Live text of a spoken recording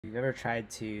If you've ever tried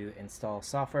to install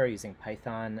software using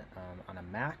Python on a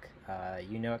Mac,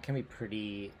 you know it can be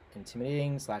pretty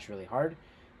intimidating / really hard.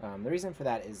 The reason for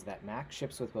that is that Mac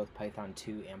ships with both Python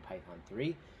 2 and Python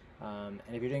 3. And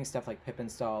if you're doing stuff like pip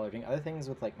install or doing other things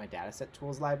with like my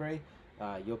dataset-tools library,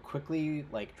 you'll quickly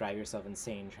drive yourself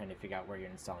insane trying to figure out where you're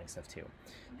installing stuff to.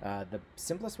 The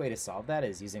simplest way to solve that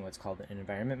is using what's called an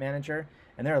environment manager.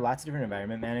 And there are lots of different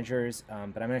environment managers, but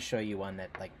I'm going to show you one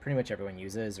that pretty much everyone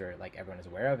uses or everyone is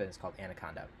aware of, and it's called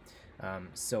Anaconda.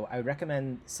 So I would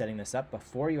recommend setting this up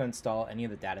before you install any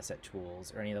of the dataset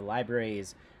tools or any of the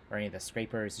libraries or any of the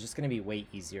scrapers. It's just going to be way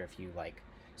easier if you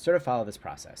sort of follow this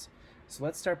process. So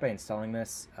let's start by installing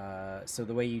this. So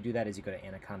the way you do that is you go to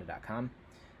anaconda.com,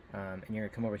 and you're going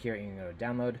to come over here and you go to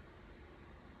download.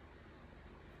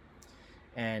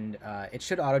 And it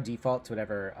should auto default to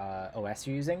whatever OS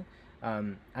you're using.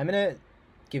 I'm going to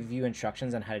give you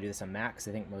instructions on how to do this on Macs.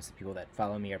 I think most of the people that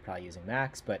follow me are probably using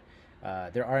Macs, but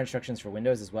there are instructions for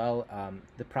Windows as well.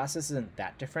 The process isn't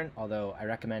that different, although I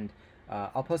recommend,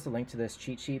 I'll post a link to this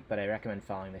cheat sheet, but I recommend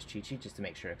following this cheat sheet just to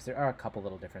make sure, because there are a couple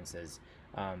little differences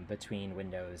between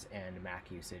Windows and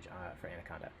Mac usage for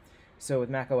Anaconda. So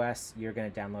with Mac OS, you're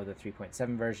going to download the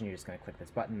 3.7 version. You're just going to click this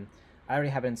button. I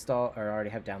already have it installed, or already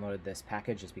have downloaded this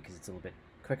package just because it's a little bit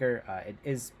quicker. It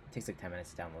takes like 10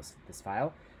 minutes to download this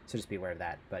file, so just be aware of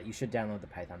that. But you should download the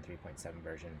Python 3.7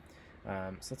 version.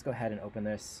 So let's go ahead and open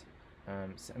this.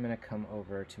 So I'm going to come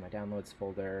over to my downloads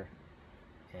folder,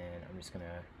 and I'm just going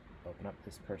to open up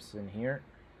this person here.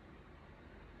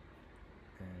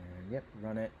 And yep,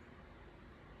 run it.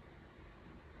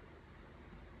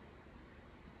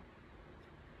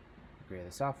 Agree to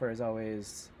the software as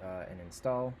always, and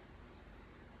install.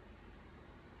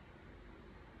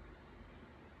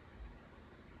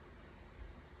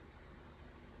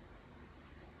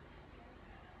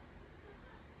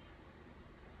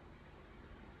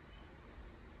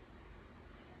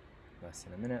 Less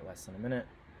than a minute.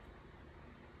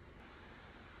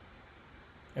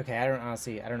 Okay, I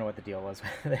don't know what the deal was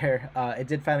there. It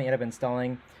did finally end up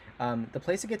installing. The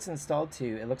place it gets installed to,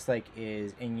 it looks like,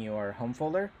 is in your home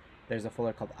folder. There's a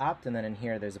folder called opt, and then in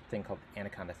here there's a thing called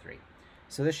Anaconda 3.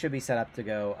 So this should be set up to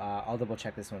go. I'll double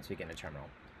check this once we get into terminal.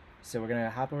 So we're gonna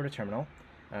hop over to terminal.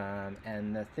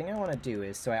 And the thing I want to do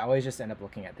is, so I always just end up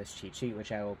looking at this cheat sheet,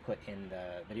 which I will put in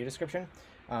the video description.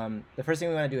 The first thing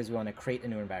we want to do is we want to create a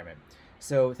new environment.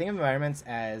 So think of environments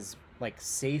as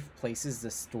safe places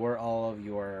to store all of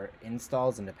your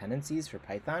installs and dependencies for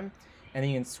Python, and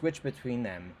then you can switch between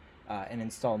them and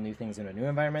install new things in a new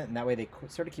environment, and that way they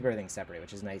sort of keep everything separate,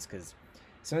 which is nice because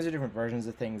sometimes there are different versions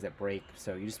of things that break,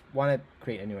 so you just want to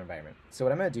create a new environment. So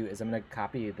what I'm going to do is I'm going to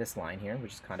copy this line here,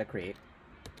 which is Conda create,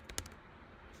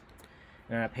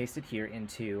 and I'm going to paste it here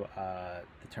into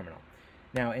the terminal.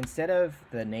 Now, instead of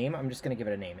the name, I'm just going to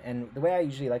give it a name. And the way I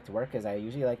usually like to work is I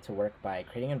usually like to work by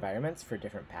creating environments for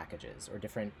different packages or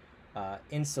different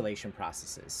installation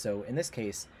processes. So in this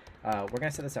case, we're going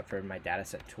to set this up for my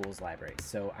dataset-tools library.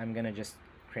 So I'm going to just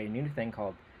create a new thing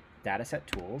called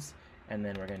dataset-tools, and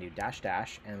then we're going to do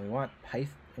 -- and we want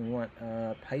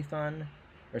Python,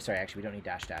 or sorry, actually we don't need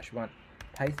 -- we want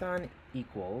Python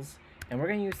equals, and we're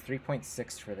going to use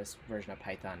 3.6 for this version of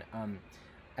Python.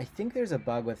 I think there's a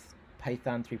bug with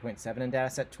Python 3.7 and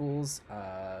dataset-tools,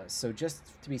 so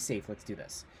just to be safe, let's do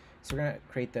this. So we're going to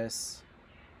create this.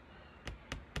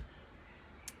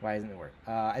 Why isn't it work?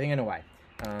 I think I know why.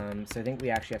 So I think we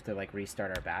actually have to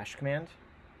restart our bash command.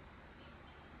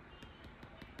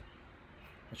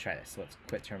 Let's try this. So let's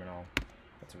quit terminal.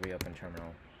 Let's reopen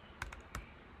terminal.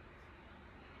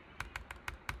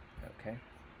 Okay.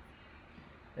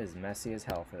 It is messy as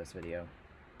hell for this video.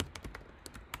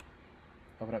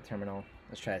 Open up terminal.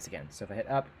 Let's try this again. So if I hit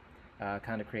up,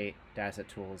 Conda create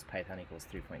dataset-tools Python equals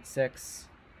 3.6.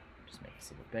 Just make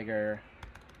this a little bigger.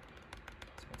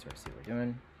 So let's sort of see what we're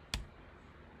doing.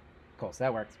 Cool, so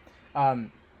that worked.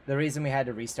 The reason we had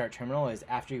to restart terminal is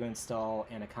after you install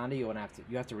Anaconda, you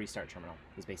have to restart terminal,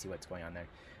 is basically what's going on there.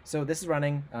 So this is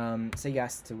running. Say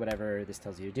yes to whatever this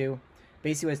tells you to do.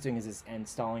 Basically what it's doing is it's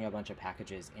installing a bunch of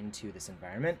packages into this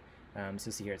environment.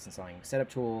 So see here, it's installing setup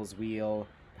tools, wheel,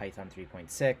 Python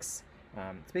 3.6.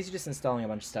 It's basically just installing a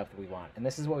bunch of stuff that we want. And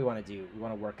this is what we want to do. We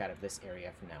want to work out of this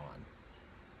area from now on.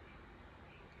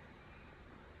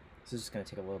 So it's just going to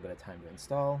take a little bit of time to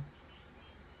install.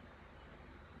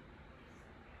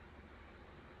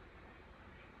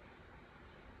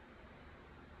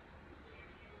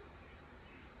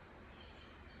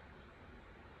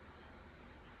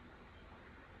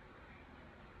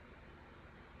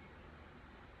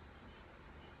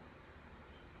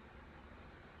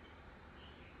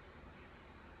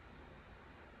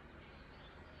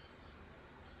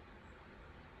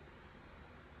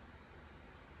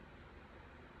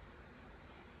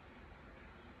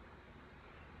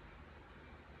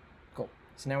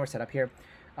 So now we're set up here.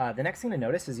 The next thing to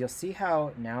notice is you'll see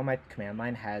how now my command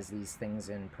line has these things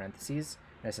in parentheses.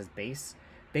 That says base.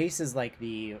 Base is like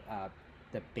the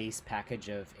base package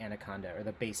of Anaconda, or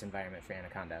the base environment for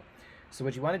Anaconda. So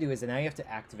what you want to do is now you have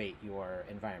to activate your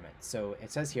environment. So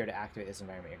it says here to activate this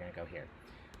environment, you're going to go here.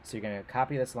 So you're going to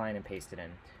copy this line and paste it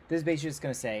in. This is basically just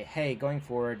going to say, hey, going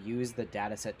forward, use the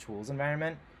dataset-tools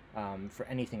environment for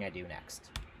anything I do next.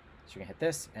 So you're going to hit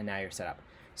this, and now you're set up.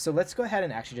 So let's go ahead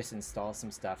and actually just install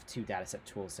some stuff to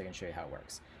dataset-tools so I can show you how it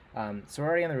works. So we're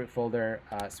already in the root folder,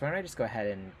 so why don't I just go ahead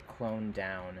and clone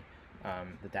down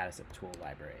the dataset-tool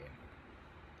library.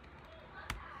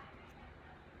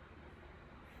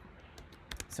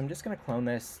 So I'm just going to clone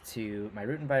this to my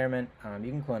root environment.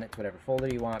 You can clone it to whatever folder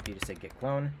you want, but you just say git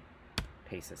clone,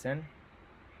 paste this in.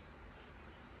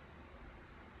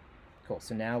 Cool,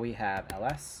 so now we have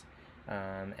ls,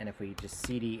 and if we just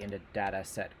cd into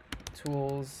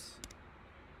dataset-tools,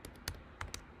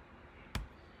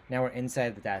 now we're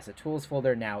inside the dataset-tools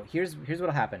folder. Now here's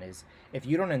what'll happen is if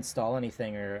you don't install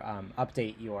anything or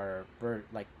update your,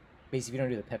 basically if you don't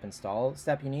do the pip install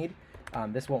step you need,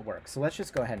 this won't work. So let's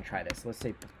just go ahead and try this. Let's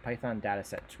say python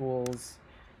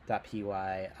dataset-tools.py,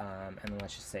 and then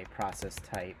let's just say process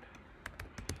type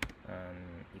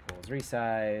equals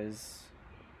resize,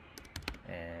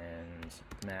 and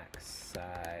max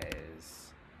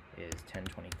size is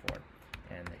 1024,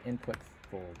 and the input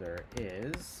folder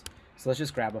is, so let's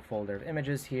just grab a folder of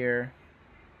images here.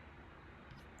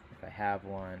 If I have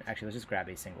one, actually let's just grab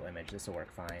a single image, this will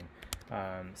work fine.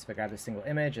 So if I grab this single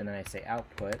image and then I say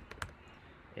output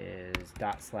is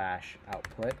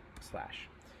 /output/.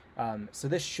 So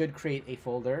this should create a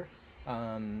folder,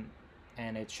 and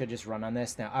it should just run on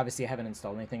this. Now obviously I haven't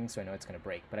installed anything, so I know it's going to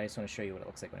break, but I just want to show you what it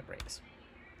looks like when it breaks.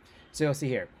 So you'll see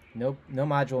here, no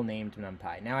module named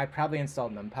NumPy. Now I probably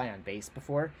installed NumPy on base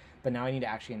before, but now I need to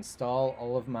actually install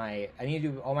I need to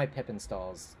do all my pip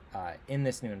installs in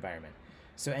this new environment.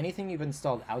 So anything you've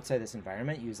installed outside this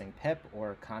environment using pip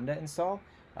or conda install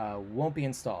won't be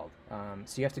installed.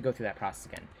 So you have to go through that process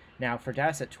again. Now for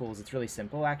dataset-tools, it's really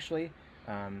simple actually.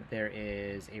 There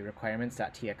is a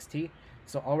requirements.txt.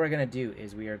 So all we're going to do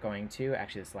is we are going to,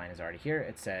 actually this line is already here,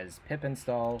 it says pip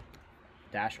install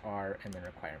 -r and then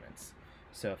requirements.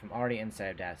 So if I'm already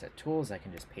inside of dataset-tools, I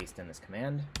can just paste in this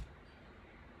command.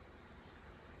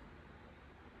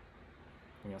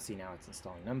 And you'll see now it's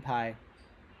installing NumPy.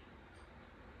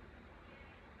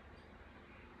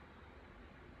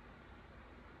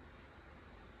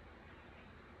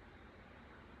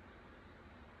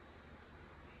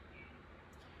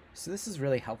 So this is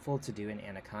really helpful to do in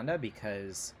Anaconda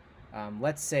because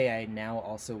let's say I now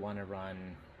also want to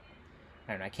run,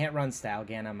 I don't know, I can't run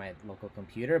StyleGAN on my local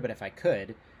computer, but if I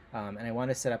could, and I want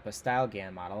to set up a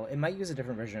StyleGAN model, it might use a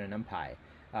different version of NumPy.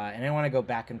 And I want to go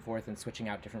back and forth and switching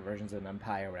out different versions of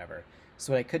NumPy or whatever.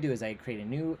 So what I could do is I'd create a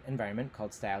new environment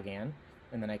called StyleGAN,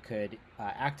 and then I could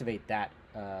activate that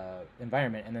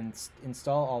environment and then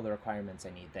install all the requirements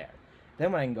I need there.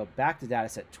 Then when I can go back to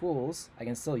dataset-tools, I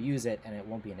can still use it and it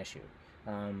won't be an issue.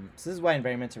 So this is why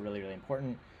environments are really, really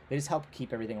important. They just help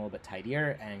keep everything a little bit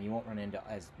tidier, and you won't run into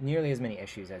nearly as many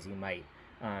issues as you might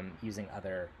using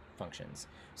other functions.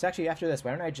 So actually after this,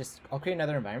 why don't I'll create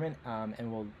another environment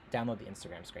and we'll download the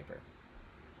Instagram scraper.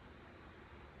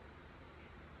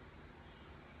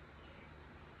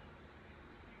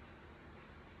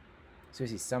 So you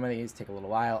see some of these take a little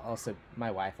while. Also, my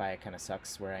Wi-Fi kind of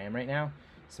sucks where I am right now,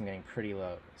 so I'm getting pretty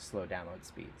slow download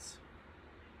speeds.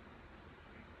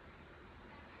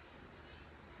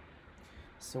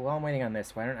 So while I'm waiting on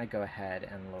this, why don't I go ahead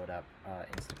and load up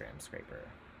Instagram scraper.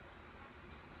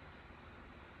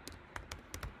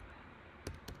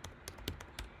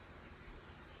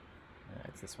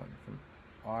 It's this one from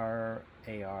RAR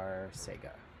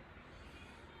Sega.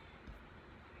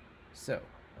 So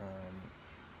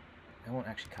I won't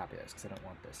actually copy this because I don't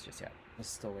want this just yet. This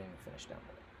is still waiting to finish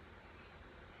downloading.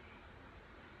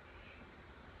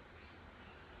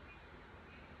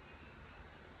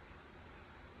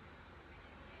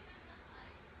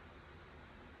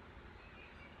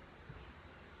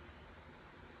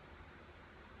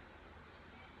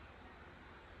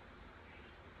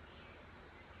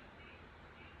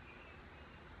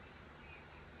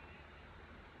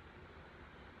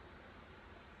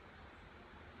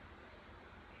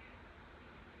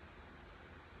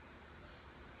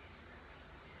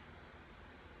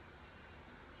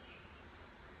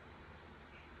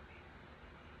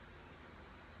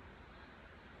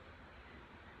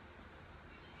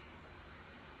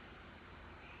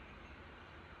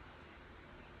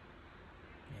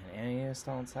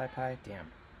 Install SciPy?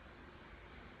 Damn.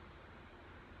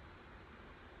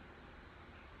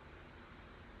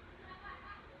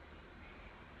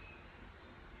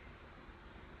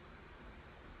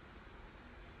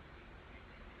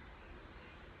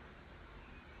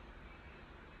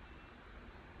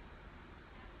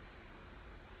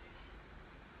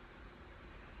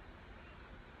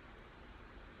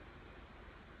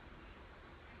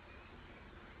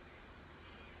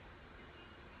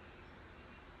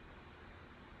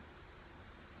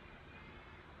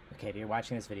 okay, if you're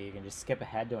watching this video, you can just skip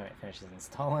ahead to when it finishes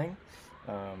installing.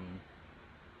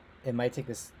 It might take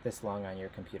this long on your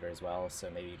computer as well,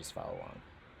 so maybe you just follow along.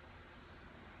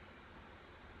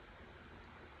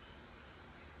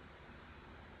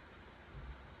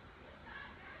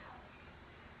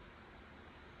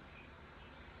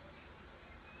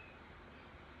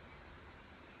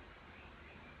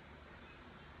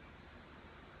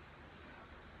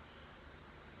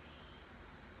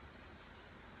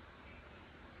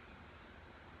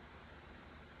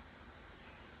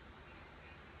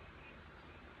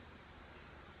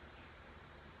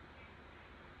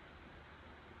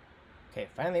 Okay,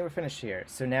 finally we're finished here.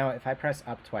 So now if I press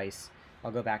up twice,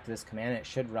 I'll go back to this command and it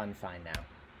should run fine now.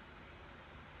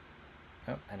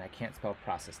 Oh, and I can't spell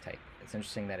process type. It's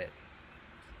interesting that it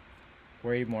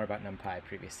worried more about NumPy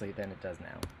previously than it does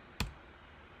now.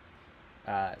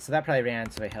 So that probably ran,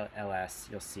 so if I hit ls,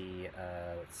 you'll see,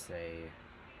 let's say,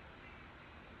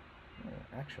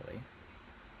 oh, actually,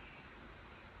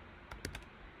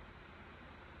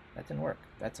 that didn't work.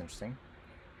 That's interesting.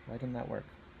 Why didn't that work?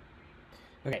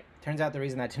 Okay, turns out the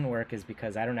reason that didn't work is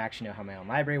because I don't actually know how my own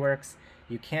library works.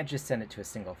 You can't just send it to a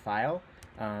single file.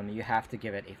 You have to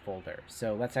give it a folder.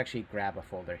 So let's actually grab a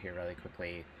folder here really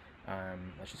quickly.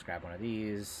 Let's just grab one of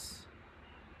these.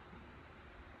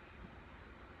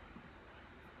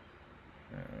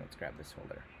 Let's grab this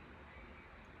folder.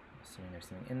 Assuming there's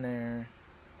something in there.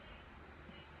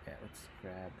 Yeah, let's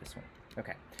grab this one.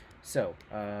 Okay, so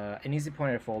an easy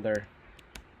pointer folder.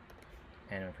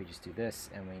 And if we just do this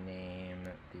and we name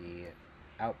the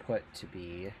output to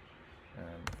be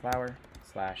flower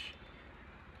slash,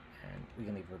 and we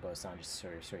can leave verbose on just to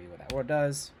show you what that word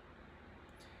does.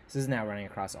 So this is now running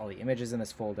across all the images in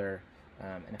this folder.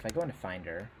 And if I go into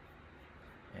Finder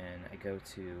and I go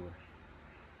to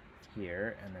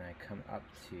here and then I come up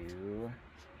to, you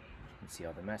can see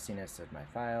all the messiness of my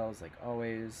files like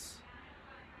always,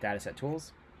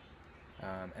 dataset-tools.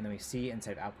 And then we see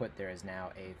inside of output there is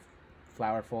now a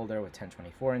flower folder with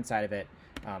 1024 inside of it.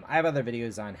 I have other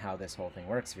videos on how this whole thing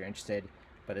works if you're interested,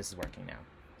 but this is working now.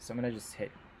 So I'm going to just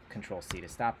hit Control-C to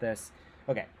stop this.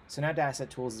 Okay, so now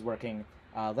dataset-tools is working.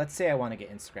 Let's say I want to get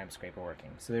Instagram Scraper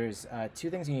working. So there's two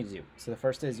things you need to do. So the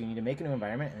first is you need to make a new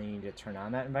environment, and then you need to turn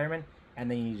on that environment, and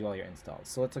then you need to do all your installs.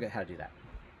 So let's look at how to do that.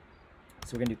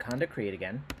 So we're going to do conda create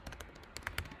again.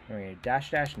 We're going to do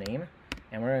 --name,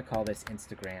 and we're going to call this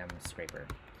Instagram Scraper.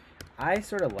 I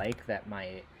sort of like that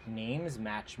my names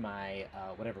match my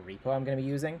whatever repo I'm going to be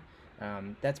using.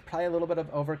 That's probably a little bit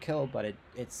of overkill, but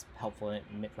it's helpful,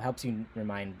 and it helps you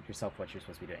remind yourself what you're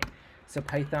supposed to be doing. So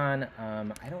Python,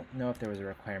 I don't know if there was a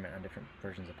requirement on different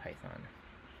versions of Python.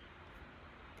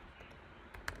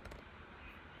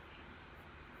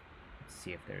 Let's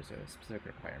see if there's a specific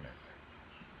requirement.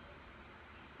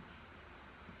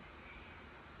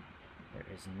 There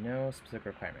is no specific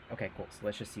requirement. Okay, cool. So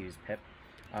let's just use pip.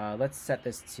 Let's set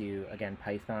this to, again,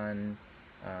 Python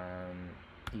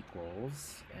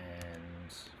equals,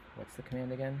 and what's the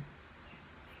command again?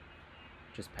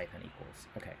 Just Python equals.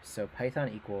 Okay, so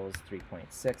Python equals 3.6.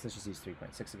 Let's just use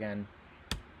 3.6 again.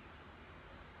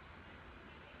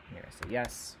 Here I say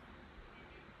yes.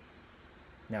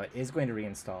 Now it is going to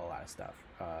reinstall a lot of stuff,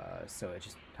 so it's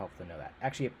just helpful to know that.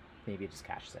 Actually, maybe it just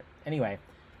caches it. Anyway,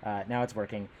 now it's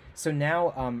working. So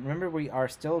now, remember we are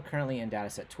still currently in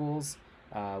dataset-tools.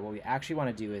 What we actually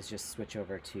want to do is just switch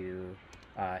over to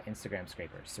Instagram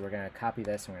Scraper. So we're going to copy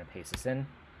this and we're going to paste this in.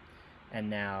 And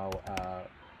now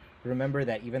remember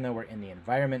that even though we're in the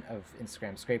environment of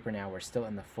Instagram Scraper now, we're still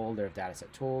in the folder of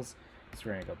dataset-tools. So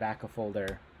we're going to go back a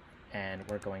folder and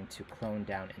we're going to clone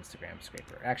down Instagram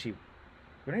Scraper. Actually,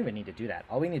 we don't even need to do that.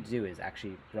 All we need to do is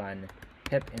actually run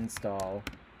pip install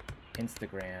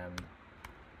Instagram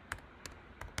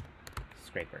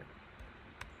Scraper.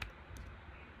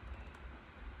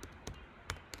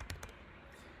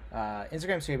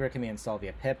 Instagram Scraper can be installed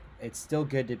via pip. It's still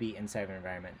good to be inside of an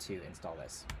environment to install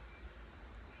this.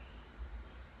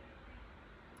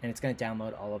 And it's going to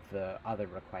download all of the other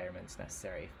requirements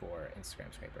necessary for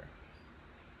Instagram Scraper.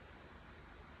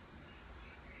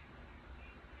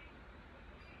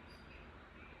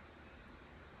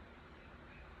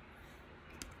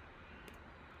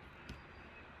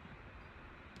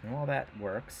 And while that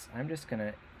works, I'm just going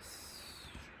to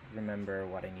remember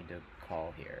what I need to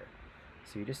call here.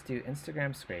 So you just do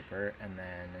Instagram Scraper and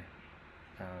then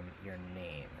your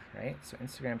name, right? So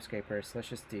Instagram Scraper, so let's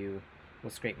just do,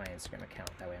 we'll scrape my Instagram account.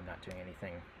 That way I'm not doing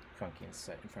anything funky in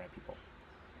front of people.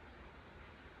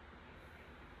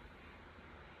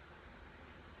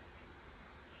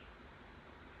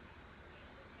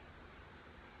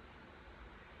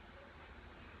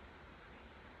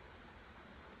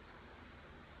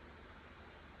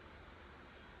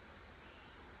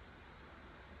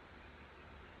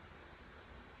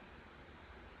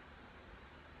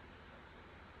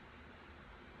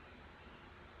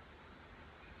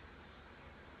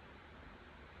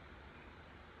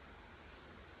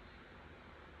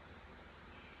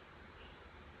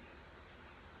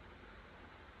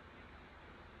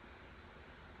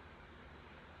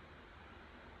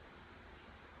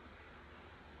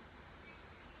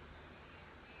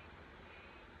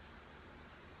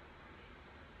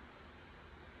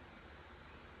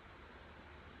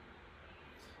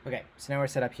 Okay, so now we're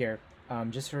set up here.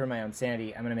 Just for my own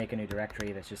sanity, I'm going to make a new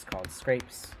directory that's just called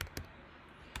scrapes.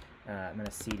 I'm going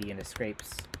to cd into scrapes.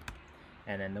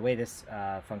 And then the way this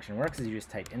function works is you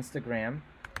just type Instagram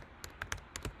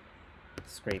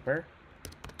scraper,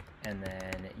 and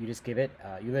then you just give it,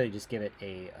 you literally just give it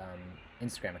a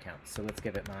Instagram account. So let's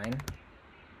give it mine.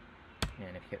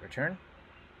 And if you hit return,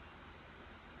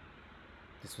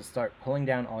 this will start pulling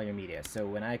down all your media. So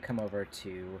when I come over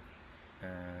to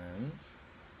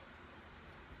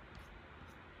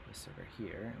this over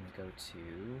here, and we go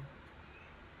to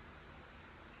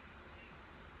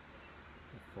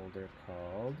a folder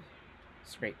called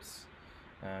scrapes,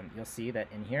 you'll see that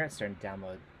in here it's starting to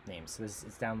download names. So it's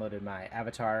downloaded my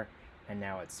avatar, and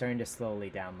now it's starting to slowly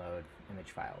download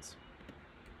image files.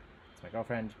 It's my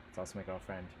girlfriend. It's also my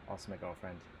girlfriend. Also my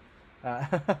girlfriend.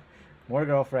 More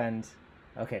girlfriend.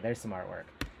 Okay, there's some artwork.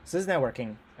 So this is now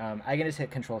working. I can just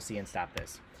hit Control-C and stop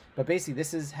this. But basically,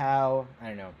 this is how, I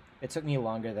don't know, it took me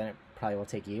longer than it probably will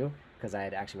take you, because I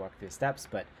had to actually walk through the steps,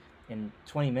 but in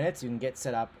 20 minutes, you can get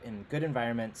set up in good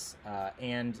environments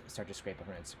and start to scrape up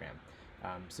on Instagram.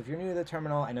 So if you're new to the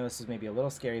terminal, I know this is maybe a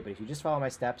little scary, but if you just follow my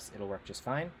steps, it'll work just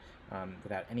fine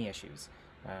without any issues.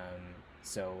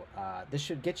 This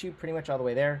should get you pretty much all the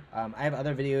way there. I have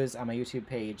other videos on my YouTube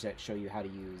page that show you how to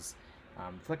use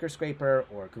Flickr Scraper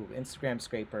or Google Instagram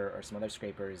Scraper or some other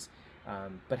scrapers,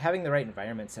 but having the right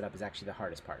environment set up is actually the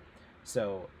hardest part.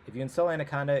 So if you install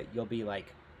Anaconda, you'll be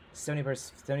like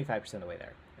 75% of the way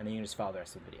there, and then you can just follow the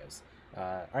rest of the videos.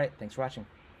 All right, thanks for watching.